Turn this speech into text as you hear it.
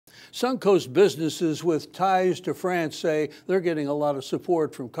Suncoast businesses with ties to France say they're getting a lot of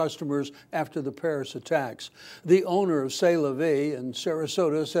support from customers after the Paris attacks. The owner of C'est La Vie in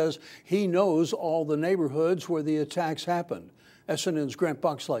Sarasota says he knows all the neighborhoods where the attacks happened. SNN's Grant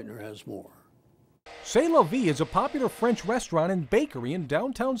Boxleitner has more. C'est La Vie is a popular French restaurant and bakery in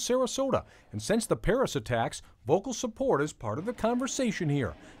downtown Sarasota. And since the Paris attacks, vocal support is part of the conversation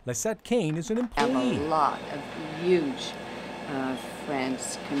here. Lisette Kane is an employee. We have a lot of huge French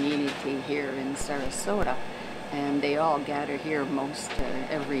community here in Sarasota, and they all gather here most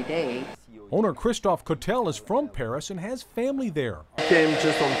every day. Owner Christophe Cotel is from Paris and has family there. We came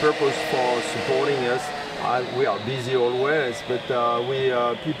just on purpose for supporting us. We are busy always, but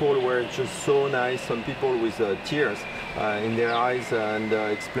people were just so nice. Some people with tears in their eyes and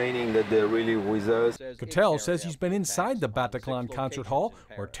explaining that they're really with us. Cotel says he's been inside the Bataclan concert hall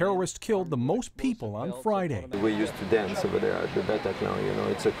where terrorists killed the most people on Friday. We used to dance over there at the Bataclan. You know,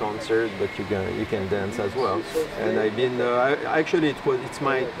 it's a concert, but you can dance as well. And I've been actually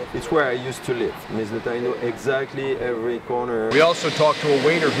it's where I used to live. It means that I know exactly every corner. We also talked to a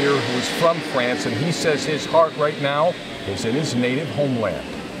waiter here who is from France, and he says his heart right now is in his native homeland.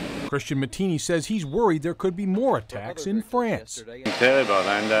 Christian Mattini says he's worried there could be more attacks in France. Terrible,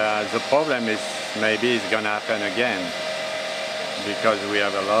 and the problem is maybe it's going to happen again because we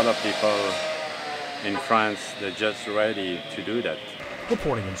have a lot of people in France that are just ready to do that.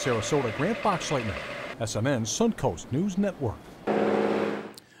 Reporting in Sarasota, Grant Boxleitner, SNN Suncoast News Network.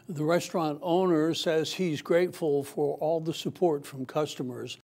 The restaurant owner says he's grateful for all the support from customers.